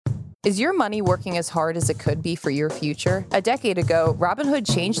Is your money working as hard as it could be for your future? A decade ago, Robinhood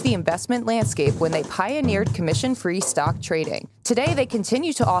changed the investment landscape when they pioneered commission-free stock trading. Today, they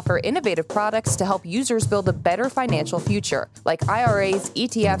continue to offer innovative products to help users build a better financial future, like IRAs,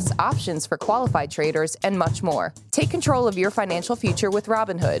 ETFs, options for qualified traders, and much more. Take control of your financial future with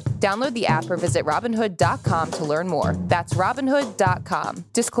Robinhood. Download the app or visit Robinhood.com to learn more. That's Robinhood.com.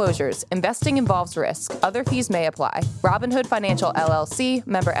 Disclosures: investing involves risk. Other fees may apply. Robinhood Financial LLC,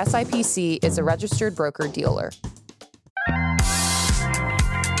 member SIPC, is a registered broker-dealer.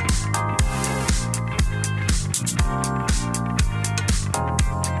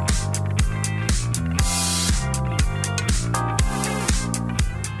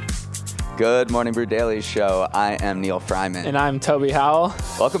 Good Morning Brew Daily Show. I am Neil Fryman. And I'm Toby Howell.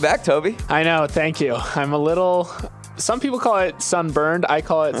 Welcome back, Toby. I know, thank you. I'm a little... Some people call it sunburned. I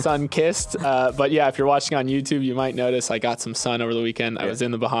call it sun-kissed. But yeah, if you're watching on YouTube, you might notice I got some sun over the weekend. I was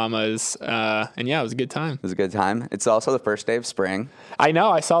in the Bahamas. And yeah, it was a good time. It was a good time. It's also the first day of spring. I know.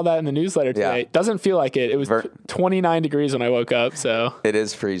 I saw that in the newsletter today. Yeah. Doesn't feel like it. It was 29 degrees when I woke up. So it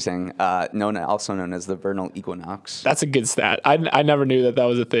is freezing. Also known as the vernal equinox. That's a good stat. I never knew that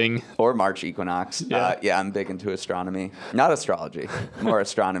was a thing. Or March equinox. Yeah, I'm big into astronomy. Not astrology, more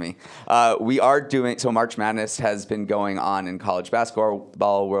astronomy. So March Madness has been going on in college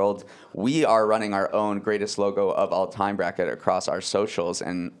basketball world. We are running our own greatest logo of all time bracket across our socials,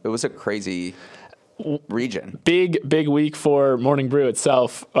 and it was a crazy region. Big week for Morning Brew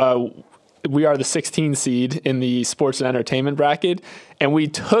itself. We are the 16 seed in the sports and entertainment bracket, and we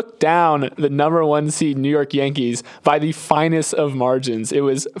took down the number 1 seed New York Yankees by the finest of margins. It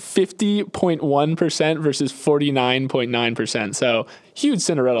was 50.1% versus 49.9%. So huge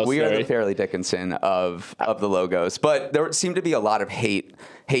Cinderella story. We are the Fairleigh Dickinson of the logos, but there seemed to be a lot of hate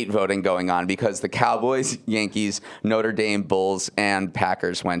voting going on because the Cowboys, Yankees, Notre Dame, Bulls, and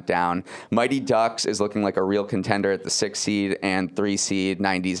Packers went down. Mighty Ducks is looking like a real contender at the 6 seed and 3 seed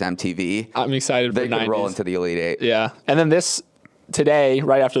 90s MTV. I'm excited for 90s. They could roll into the Elite Eight. Yeah. And then today,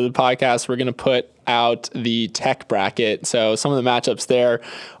 right after the podcast, we're going to put out the tech bracket. So some of the matchups there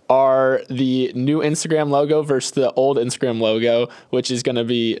are the new Instagram logo versus the old Instagram logo, which is going to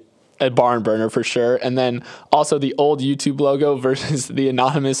be a barn burner for sure. And then also the old YouTube logo versus the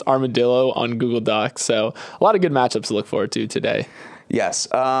anonymous armadillo on Google Docs. So a lot of good matchups to look forward to today. Yes,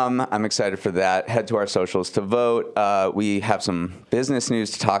 I'm excited for that. Head to our socials to vote. We have some business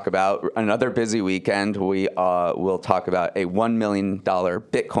news to talk about. Another busy weekend. We will talk about a $1 million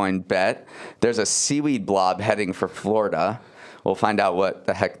Bitcoin bet. There's a seaweed blob heading for Florida. We'll find out what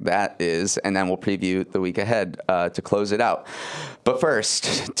the heck that is, and then we'll preview the week ahead to close it out. But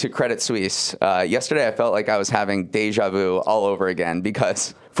first, to Credit Suisse. Yesterday, I felt like I was having deja vu all over again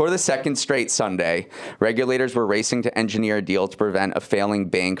because for the second straight Sunday, regulators were racing to engineer a deal to prevent a failing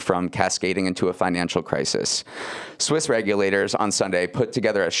bank from cascading into a financial crisis. Swiss regulators on Sunday put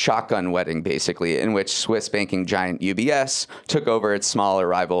together a shotgun wedding, basically, in which Swiss banking giant UBS took over its smaller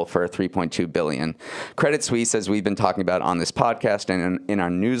rival for $3.2 billion. Credit Suisse, as we've been talking about on this podcast and in our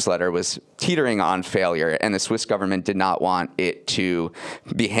newsletter, was teetering on failure, and the Swiss government did not want it to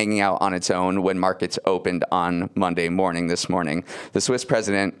be hanging out on its own when markets opened on Monday morning this morning. The Swiss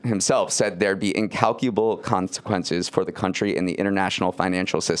president himself said there'd be incalculable consequences for the country and the international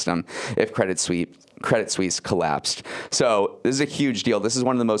financial system if Credit Suisse collapsed. So this is a huge deal. This is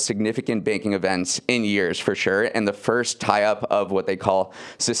one of the most significant banking events in years for sure, and the first tie-up of what they call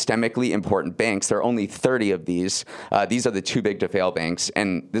systemically important banks. There are only 30 of these. These are the too big to fail banks,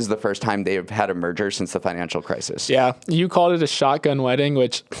 and this is the first time they've had a merger since the financial crisis. Yeah, you called it a shotgun wedding,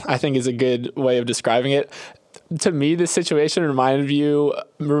 which I think is a good way of describing it. To me, this situation reminded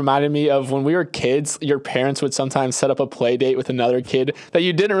me of when we were kids. Your parents would sometimes set up a play date with another kid that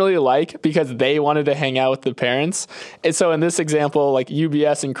you didn't really like because they wanted to hang out with the parents. And so in this example, like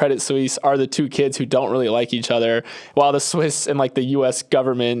UBS and Credit Suisse are the two kids who don't really like each other, while the Swiss and like the U.S.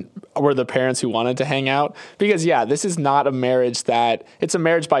 government were the parents who wanted to hang out. Because this is not a marriage it's a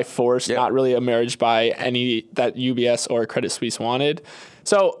marriage by force, not really a marriage by any that UBS or Credit Suisse wanted.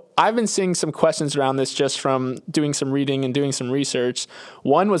 So I've been seeing some questions around this just from doing some reading and doing some research.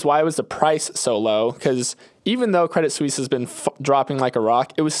 One was, why was the price so low? Because even though Credit Suisse has been dropping like a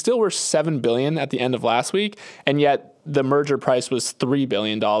rock, it was still worth $7 billion at the end of last week, and yet the merger price was $3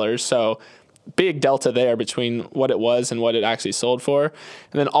 billion. So big delta there between what it was and what it actually sold for.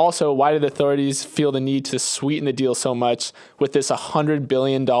 And then also, why did authorities feel the need to sweeten the deal so much with this $100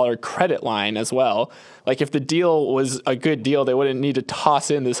 billion credit line as well? Like, if the deal was a good deal, they wouldn't need to toss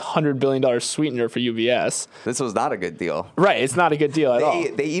in this $100 billion sweetener for UBS. This was not a good deal. Right. It's not a good deal at all.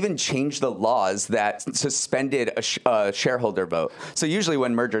 They even changed the laws that suspended a shareholder vote. So usually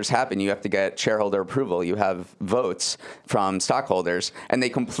when mergers happen, you have to get shareholder approval. You have votes from stockholders, and they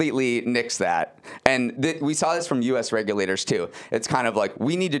completely nixed that. And we saw this from U.S. regulators, too. It's kind of like,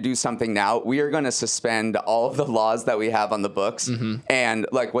 we need to do something now. We are going to suspend all of the laws that we have on the books. And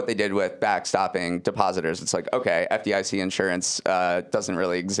like what they did with backstopping depositors. It's like, okay, FDIC insurance doesn't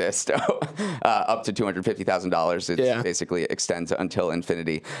really exist. Up to $250,000, it basically extends until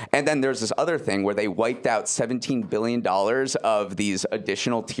infinity. And then there's this other thing where they wiped out $17 billion of these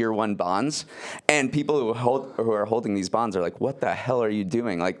additional Tier 1 bonds. And people who are holding these bonds are like, what the hell are you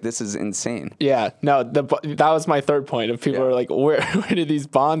doing? Like, this is insane. Yeah, no, that was my third point of people are like, where did these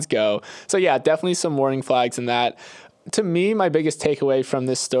bonds go? So yeah, definitely some warning flags in that. To me, my biggest takeaway from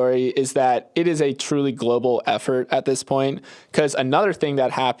this story is that it is a truly global effort at this point, because another thing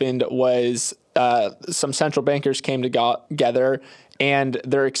that happened was some central bankers came together and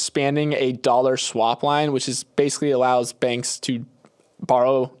they're expanding a dollar swap line, which is basically allows banks to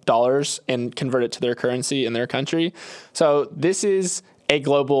borrow dollars and convert it to their currency in their country. So this is a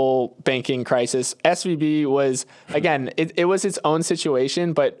global banking crisis. SVB was, again, it was its own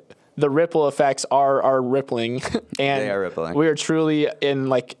situation, but the ripple effects are rippling. And they are rippling. We are truly in,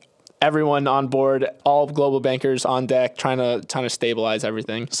 like, everyone on board, all global bankers on deck, trying to stabilize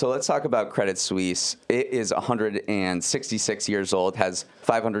everything. So let's talk about Credit Suisse. It is 166 years old, has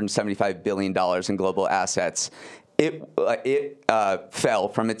 $575 billion in global assets. It fell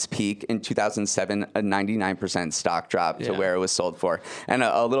from its peak in 2007, a 99% stock drop to where it was sold for. And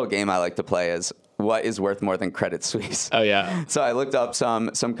a little game I like to play is, what is worth more than Credit Suisse? Oh, yeah. So I looked up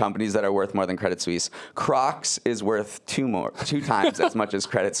some companies that are worth more than Credit Suisse. Crocs is worth two times as much as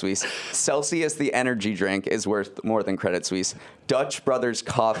Credit Suisse. Celsius, the energy drink, is worth more than Credit Suisse. Dutch Brothers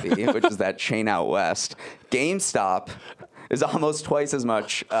Coffee, which is that chain out west. GameStop is almost twice as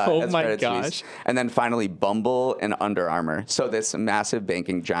much as Credit Suisse. And then finally, Bumble and Under Armour. So this massive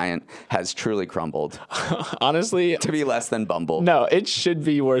banking giant has truly crumbled. Honestly, to be less than Bumble. No, it should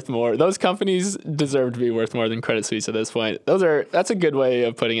be worth more. Those companies deserve to be worth more than Credit Suisse at this point. That's a good way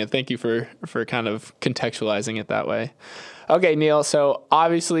of putting it. Thank you for kind of contextualizing it that way. Okay, Neil, so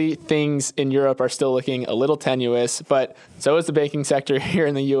obviously things in Europe are still looking a little tenuous, but so is the banking sector here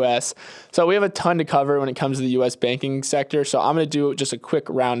in the U.S. So we have a ton to cover when it comes to the U.S. banking sector, so I'm going to do just a quick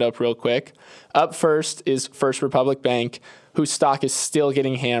roundup real quick. Up first is First Republic Bank, whose stock is still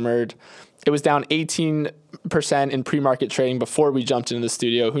getting hammered. It was down 18% in pre-market trading before we jumped into the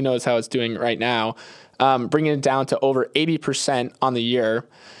studio. Who knows how it's doing right now, bringing it down to over 80% on the year.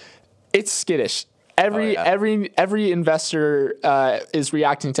 It's skittish. Every investor is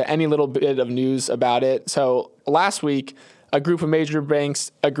reacting to any little bit of news about it. So last week, a group of major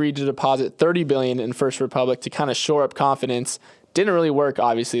banks agreed to deposit $30 billion in First Republic to kind of shore up confidence. Didn't really work,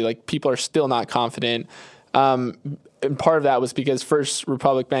 obviously. Like, people are still not confident. And part of that was because First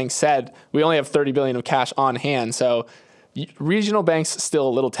Republic Bank said we only have $30 billion of cash on hand. So regional banks still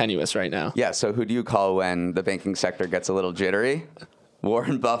a little tenuous right now. Yeah. So who do you call when the banking sector gets a little jittery?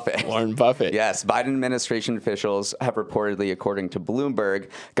 Warren Buffett. Warren Buffett. Yes. Biden administration officials have reportedly, according to Bloomberg,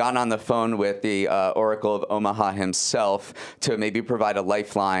 gone on the phone with the Oracle of Omaha himself to maybe provide a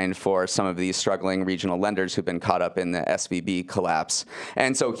lifeline for some of these struggling regional lenders who've been caught up in the SVB collapse.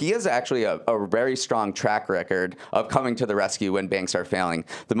 And so he has actually a very strong track record of coming to the rescue when banks are failing.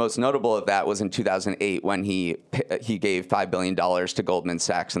 The most notable of that was in 2008 when he gave $5 billion to Goldman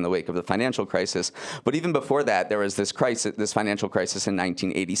Sachs in the wake of the financial crisis. But even before that, there was this financial crisis in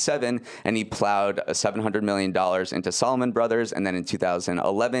 1987, and he plowed $700 million into Salomon Brothers. And then in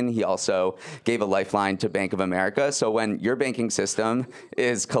 2011, he also gave a lifeline to Bank of America. So when your banking system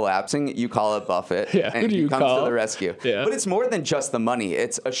is collapsing, you call up Buffett, and he comes to the rescue. Yeah. But it's more than just the money.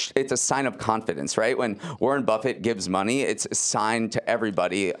 It's a sign of confidence, right? When Warren Buffett gives money, it's a sign to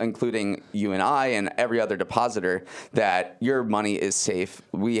everybody, including you and I and every other depositor, that your money is safe.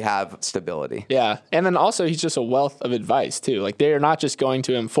 We have stability. Yeah. And then also, he's just a wealth of advice, too. Like, they are not just going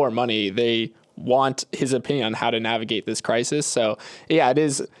to him for money. They want his opinion on how to navigate this crisis. So yeah, it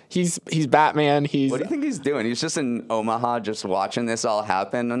is. He's Batman. What do you think he's doing? He's just in Omaha, just watching this all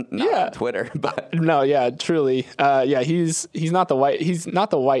happen. Not on Twitter, but no, yeah, truly, yeah. He's not the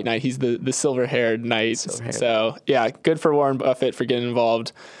white knight. He's the silver-haired knight. So yeah, good for Warren Buffett for getting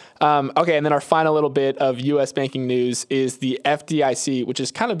involved. Okay, and then our final little bit of U.S. banking news is the FDIC, which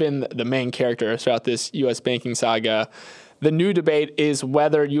has kind of been the main character throughout this U.S. banking saga. The new debate is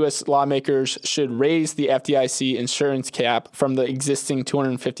whether U.S. lawmakers should raise the FDIC insurance cap from the existing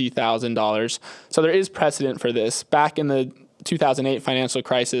 $250,000. So there is precedent for this. Back in the 2008 financial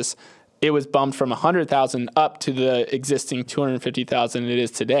crisis, it was bumped from $100,000 up to the existing $250,000 it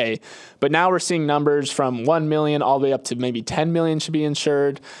is today. But now we're seeing numbers from $1 million all the way up to maybe $10 million should be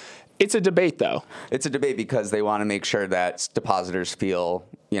insured. It's a debate, though. It's a debate because they want to make sure that depositors feel,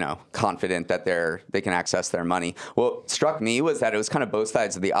 confident that they can access their money. What struck me was that it was kind of both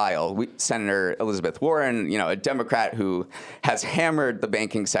sides of the aisle. Senator Elizabeth Warren, a Democrat who has hammered the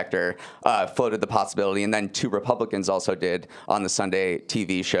banking sector, floated the possibility, and then 2 Republicans also did on the Sunday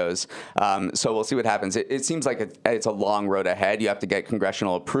TV shows. So we'll see what happens. It seems like it's a long road ahead. You have to get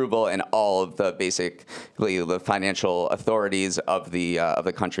congressional approval, and all of the the financial authorities of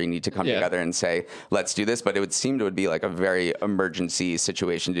the country need to come together and say, let's do this. But it would seem to be like a very emergency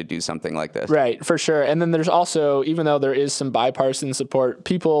situation to do something like this. Right, for sure. And then there's also, even though there is some bipartisan support,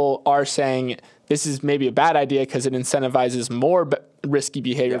 people are saying this is maybe a bad idea because it incentivizes more risky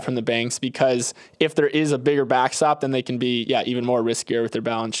behavior from the banks, because if there is a bigger backstop, then they can be even more riskier with their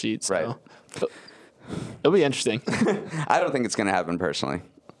balance sheets. So. Right. It'll be interesting. I don't think it's going to happen personally.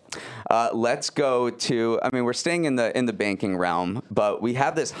 Let's go to, we're staying in the banking realm, but we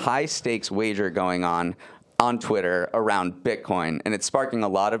have this high stakes wager going on Twitter around Bitcoin, and it's sparking a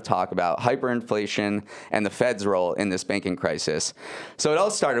lot of talk about hyperinflation and the Fed's role in this banking crisis. So it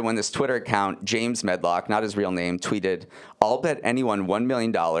all started when this Twitter account, James Medlock, not his real name, tweeted, "I'll bet anyone $1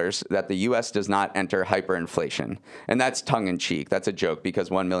 million that the U.S. does not enter hyperinflation." And that's tongue-in-cheek. That's a joke,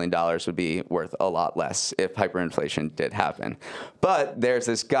 because $1 million would be worth a lot less if hyperinflation did happen. But there's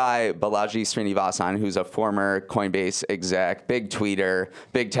this guy, Balaji Srinivasan, who's a former Coinbase exec, big tweeter,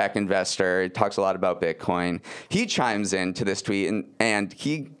 big tech investor, talks a lot about Bitcoin. He chimes into this tweet and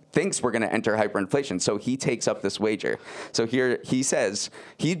he thinks we're going to enter hyperinflation. So he takes up this wager. So here he says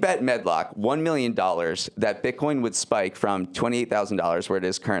he'd bet Medlock $1 million that Bitcoin would spike from $28,000, where it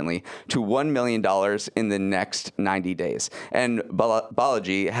is currently, to $1 million in the next 90 days. And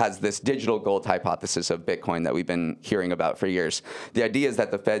Balaji has this digital gold hypothesis of Bitcoin that we've been hearing about for years. The idea is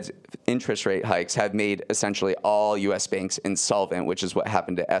that the Fed's interest rate hikes have made essentially all U.S. banks insolvent, which is what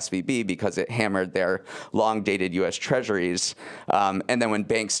happened to SVB because it hammered their long-dated U.S. treasuries. And then when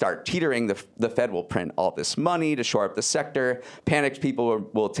banks start teetering, the Fed will print all this money to shore up the sector. Panicked people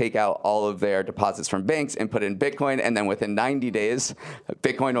will take out all of their deposits from banks and put in Bitcoin, and then within 90 days,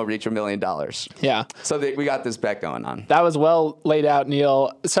 Bitcoin will reach $1 million. Yeah. So we got this bet going on. That was well laid out,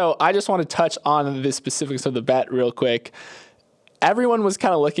 Neil. So I just want to touch on the specifics of the bet real quick. Everyone was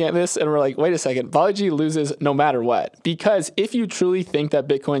kind of looking at this and we're like, wait a second, Balaji loses no matter what. Because if you truly think that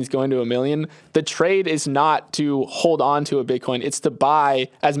Bitcoin is going to $1 million, the trade is not to hold on to a Bitcoin. It's to buy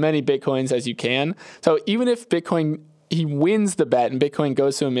as many Bitcoins as you can. So even if he wins the bet and Bitcoin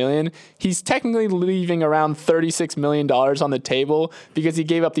goes to $1 million, he's technically leaving around $36 million on the table because he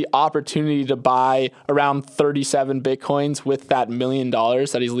gave up the opportunity to buy around 37 Bitcoins with that $1 million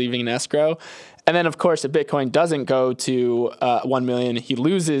that he's leaving in escrow. And then, of course, if Bitcoin doesn't go to 1 million, he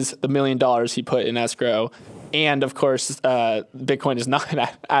loses the $1 million he put in escrow. And, of course, Bitcoin is not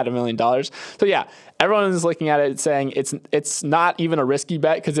at $1 million. So, yeah, everyone is looking at it saying it's not even a risky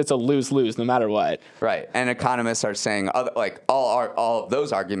bet because it's a lose-lose no matter what. Right. And economists are saying, all of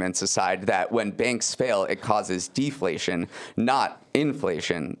those arguments aside, that when banks fail, it causes deflation, not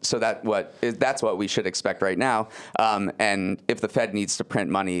inflation. So that's what we should expect right now. And if the Fed needs to print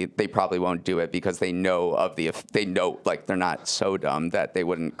money, they probably won't do it because they know they're not so dumb that they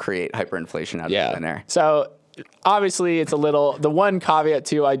wouldn't create hyperinflation out of thin air. So obviously it's the one caveat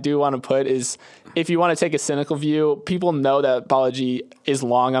too I do want to put is, if you want to take a cynical view, people know that Balaji is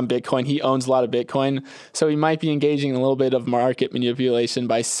long on Bitcoin. He owns a lot of Bitcoin. So he might be engaging in a little bit of market manipulation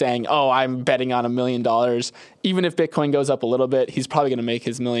by saying, I'm betting on $1 million. Even if Bitcoin goes up a little bit, he's probably going to make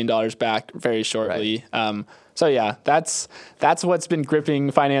his $1 million back very shortly. Right. So yeah, that's what's been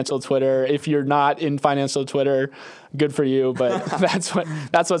gripping financial Twitter. If you're not in financial Twitter, good for you, but that's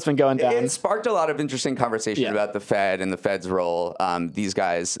what's been going down. It sparked a lot of interesting conversation about the Fed and the Fed's role. These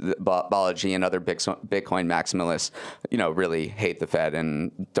guys, Balaji and other Bitcoin maximalists, really hate the Fed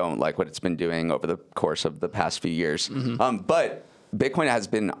and don't like what it's been doing over the course of the past few years. Mm-hmm. But Bitcoin has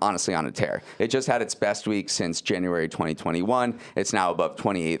been honestly on a tear. It just had its best week since January 2021. It's now above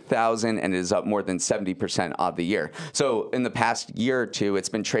 28,000 and it is up more than 70% of the year. So in the past year or two, it's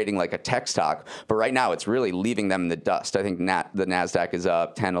been trading like a tech stock, but right now it's really leaving them in the dust. I think the NASDAQ is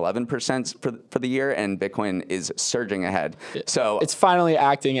up 10, 11% for the year, and Bitcoin is surging ahead. So it's finally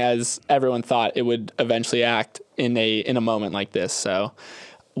acting as everyone thought it would eventually act in a moment like this. So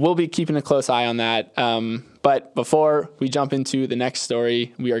we'll be keeping a close eye on that. But before we jump into the next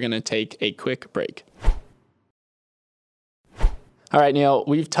story, we are going to take a quick break. All right, Neil,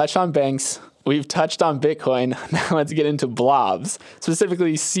 we've touched on banks. We've touched on Bitcoin. Now let's get into blobs,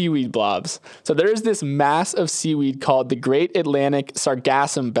 specifically seaweed blobs. So there is this mass of seaweed called the Great Atlantic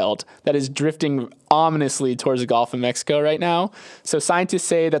Sargassum Belt that is drifting ominously towards the Gulf of Mexico right now. So scientists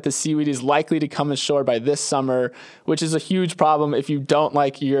say that the seaweed is likely to come ashore by this summer, which is a huge problem if you don't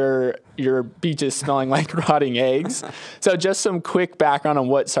like your beaches smelling like rotting eggs. So just some quick background on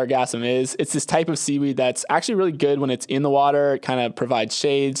what sargassum is. It's this type of seaweed that's actually really good when it's in the water. It kind of provides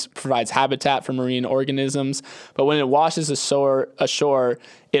shades, provides habitat for marine organisms. But when it washes ashore,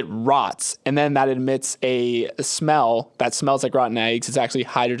 it rots, and then that emits a smell that smells like rotten eggs. It's actually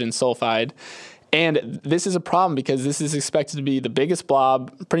hydrogen sulfide. And this is a problem because this is expected to be the biggest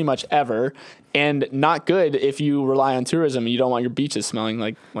blob pretty much ever, and not good if you rely on tourism and you don't want your beaches smelling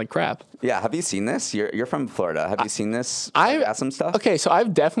like crap. Yeah, have you seen this? You're from Florida. Have you seen this sargassum stuff? Okay, so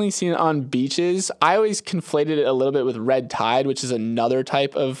I've definitely seen it on beaches. I always conflated it a little bit with red tide, which is another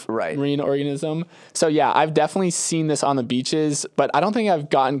type of marine organism. So yeah, I've definitely seen this on the beaches, but I don't think I've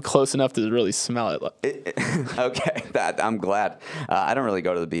gotten close enough to really smell it. Okay, I'm glad. I don't really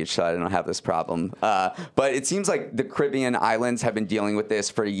go to the beach, so I don't have this problem. But it seems like the Caribbean islands have been dealing with this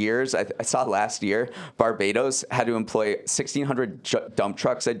for years. I saw last year, Barbados had to employ 1,600 dump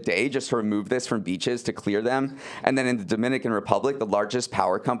trucks a day just to remove this from beaches to clear them. And then in the Dominican Republic, the largest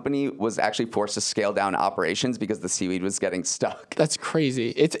power company was actually forced to scale down operations because the seaweed was getting stuck. That's crazy.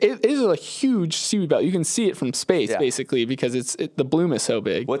 It is a huge seaweed belt. You can see it from space, basically, because the bloom is so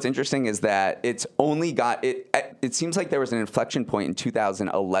big. What's interesting is that it's only got it seems like there was an inflection point in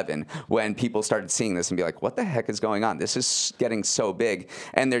 2011 when people started seeing this and be like, what the heck is going on? This is getting so big.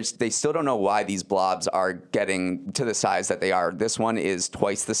 And they still don't know why these blobs are getting to the size that they are. This one is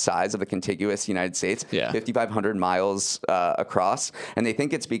twice the size of the contiguous United States, 5,500 miles across. And they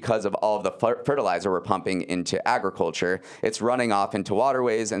think it's because of all of the fertilizer we're pumping into agriculture. It's running off into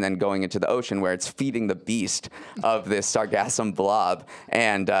waterways and then going into the ocean where it's feeding the beast of this sargassum blob.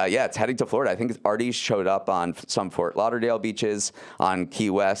 And it's heading to Florida. I think it's already showed up on some Fort Lauderdale beaches, on Key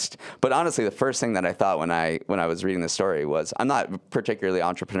West. But honestly, the first thing that I thought when I was reading the story was, I'm not particularly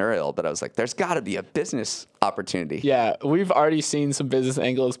entrepreneurial, but I was like, there's got to be a business opportunity. Yeah, we've already seen some business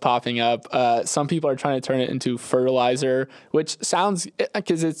angles popping up. Some people are trying to turn it into fertilizer, which sounds,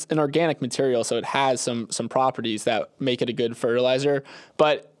 because it's an organic material, so it has some properties that make it a good fertilizer.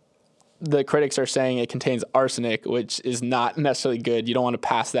 But the critics are saying it contains arsenic, which is not necessarily good. You don't want to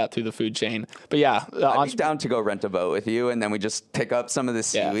pass that through the food chain. But yeah, I'd be down to go rent a boat with you, and then we just pick up some of the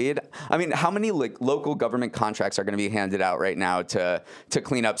seaweed. I mean, how many local government contracts are going to be handed out right now to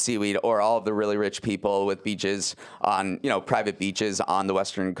clean up seaweed, or all of the really rich people with beaches on, private beaches on the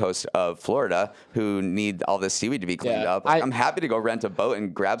western coast of Florida who need all this seaweed to be cleaned up? I'm happy to go rent a boat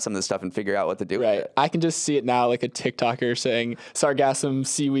and grab some of this stuff and figure out what to do with it. I can just see it now, like a TikToker saying sargassum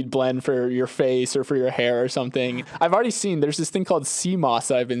seaweed blend for your face or for your hair or something. I've already seen, there's this thing called sea moss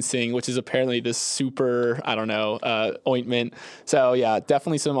that I've been seeing, which is apparently this super, ointment. So yeah,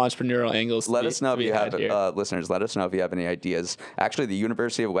 definitely some entrepreneurial angles. Let us know if you have, listeners, let us know if you have any ideas. Actually, the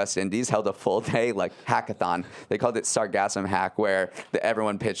University of West Indies held a full day hackathon. They called it Sargassum Hack, where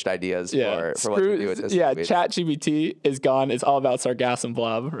everyone pitched ideas for what to do with this. Yeah, ChatGPT is gone. It's all about sargassum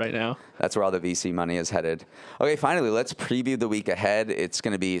blob right now. That's where all the VC money is headed. Okay, finally, let's preview the week ahead. It's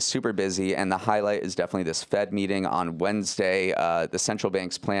going to be super busy, and the highlight is definitely this Fed meeting on Wednesday. The central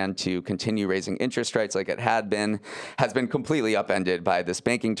bank's plan to continue raising interest rates like it has been completely upended by this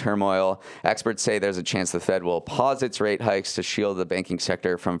banking turmoil. Experts say there's a chance the Fed will pause its rate hikes to shield the banking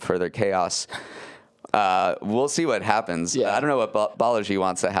sector from further chaos. We'll see what happens. I don't know what Balaji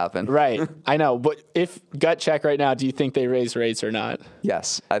wants to happen. Right. I know. But if gut check right now, do you think they raise rates or not?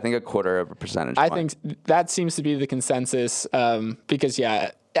 Yes. I think 0.25 percentage point. I think that seems to be the consensus because,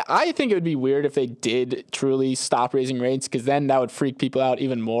 I think it would be weird if they did truly stop raising rates, because then that would freak people out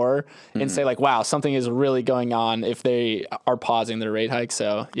even more and say wow, something is really going on if they are pausing their rate hike.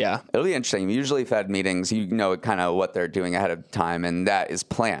 So yeah, it'll be interesting. Usually Fed meetings, kind of what they're doing ahead of time, and that is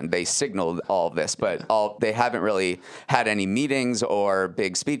planned. They signaled all of this, but they haven't really had any meetings or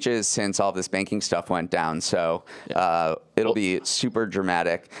big speeches since all this banking stuff went down. So It'll be super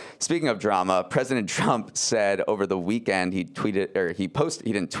dramatic. Speaking of drama, President Trump said over the weekend he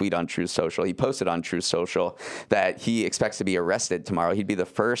didn't tweet on Truth Social. He posted on Truth Social that he expects to be arrested tomorrow. He'd be the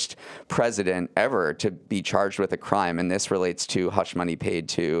first president ever to be charged with a crime, and this relates to hush money paid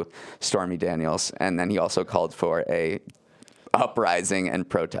to Stormy Daniels. And then he also called for a uprising and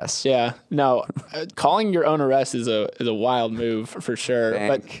protests. Yeah, no, calling your own arrest is a wild move for sure.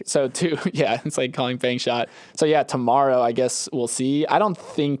 Bank. But so too, yeah, it's like calling bank shot. So yeah, tomorrow I guess we'll see. I don't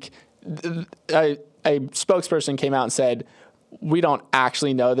think a spokesperson came out and said we don't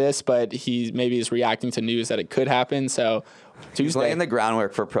actually know this, but he maybe is reacting to news that it could happen. So Tuesday. He's laying the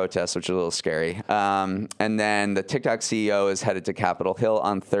groundwork for protests, which is a little scary. And then the TikTok CEO is headed to Capitol Hill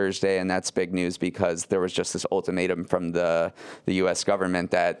on Thursday, and that's big news because there was just this ultimatum from the U.S.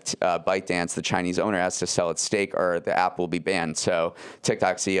 government that ByteDance, the Chinese owner, has to sell its stake or the app will be banned. So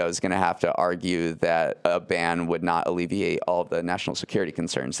TikTok CEO is going to have to argue that a ban would not alleviate all of the national security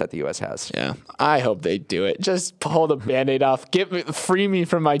concerns that the U.S. has. Yeah, I hope they do it. Just pull the Band-Aid off. Free me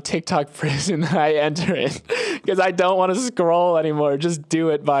from my TikTok prison that I enter in because I don't want to scroll anymore. Just do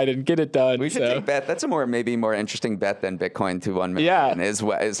it, Biden. Get it done. We should take bet. That's a maybe more interesting bet than Bitcoin to 1 million. Yeah. Is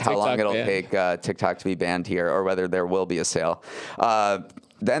how TikTok long it'll ban. take TikTok to be banned here, or whether there will be a sale.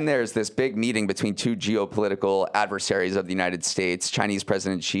 Then there's this big meeting between two geopolitical adversaries of the United States. Chinese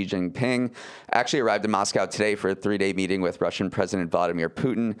President Xi Jinping actually arrived in Moscow today for a 3-day meeting with Russian President Vladimir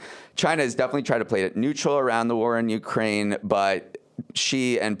Putin. China has definitely tried to play it neutral around the war in Ukraine, but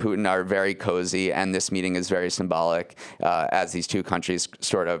Xi and Putin are very cozy, and this meeting is very symbolic as these two countries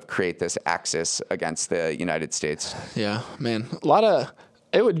sort of create this axis against the United States. Yeah, man.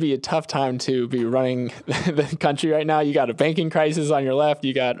 It would be a tough time to be running the country right now. You got a banking crisis on your left.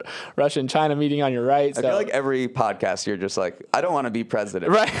 You got Russia and China meeting on your right. I feel like every podcast you're just like, I don't want to be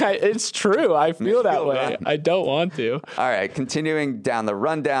president. Right. It's true. I feel that way. I don't want to. All right. Continuing down the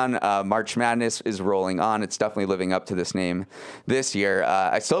rundown, March Madness is rolling on. It's definitely living up to this name this year.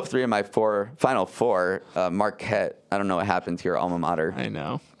 I still have 3 of my final four. Marquette. I don't know what happened to your alma mater. I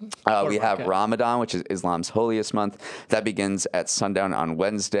know. We have Ramadan, which is Islam's holiest month. That begins at sundown on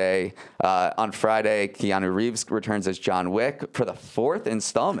Wednesday. On Friday, Keanu Reeves returns as John Wick for the 4th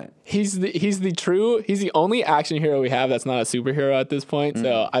installment. He's the only action hero we have that's not a superhero at this point.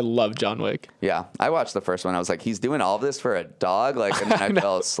 So I love John Wick. Yeah, I watched the first one. I was like, he's doing all of this for a dog? And then I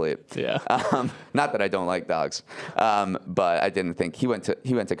fell asleep. Yeah. Not that I don't like dogs, but I didn't think he went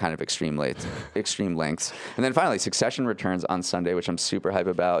to kind of extreme lengths. And then finally, Succession returns on Sunday, which I'm super hype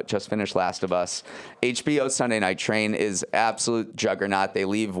about. Just finished Last of Us. HBO Sunday Night Train is absolute juggernaut. They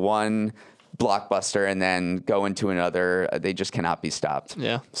leave one blockbuster and then go into another. They just cannot be stopped.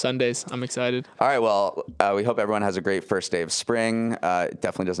 Yeah, Sundays. I'm excited. All right, well, we hope everyone has a great first day of spring. It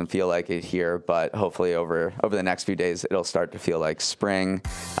definitely doesn't feel like it here, but hopefully over the next few days, it'll start to feel like spring.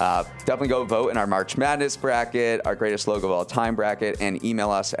 Definitely go vote in our March Madness bracket, our greatest logo of all time bracket, and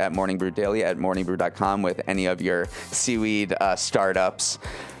email us at morningbrew@morningbrew.com with any of your Seaweed startups.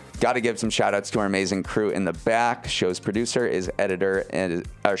 Got to give some shout outs to our amazing crew in the back. Show's producer and editor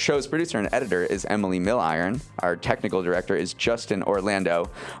is Emily Milliron. Our technical director is Justin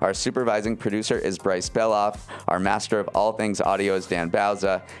Orlando. Our supervising producer is Bryce Beloff. Our master of all things audio is Dan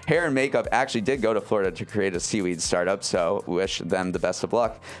Bauza. Hair and makeup actually did go to Florida to create a Seaweed startup, so wish them the best of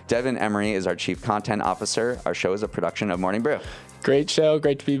luck. Devin Emery is our chief content officer. Our show is a production of Morning Brew. Great show.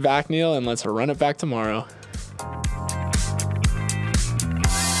 Great to be back, Neil, and let's run it back tomorrow.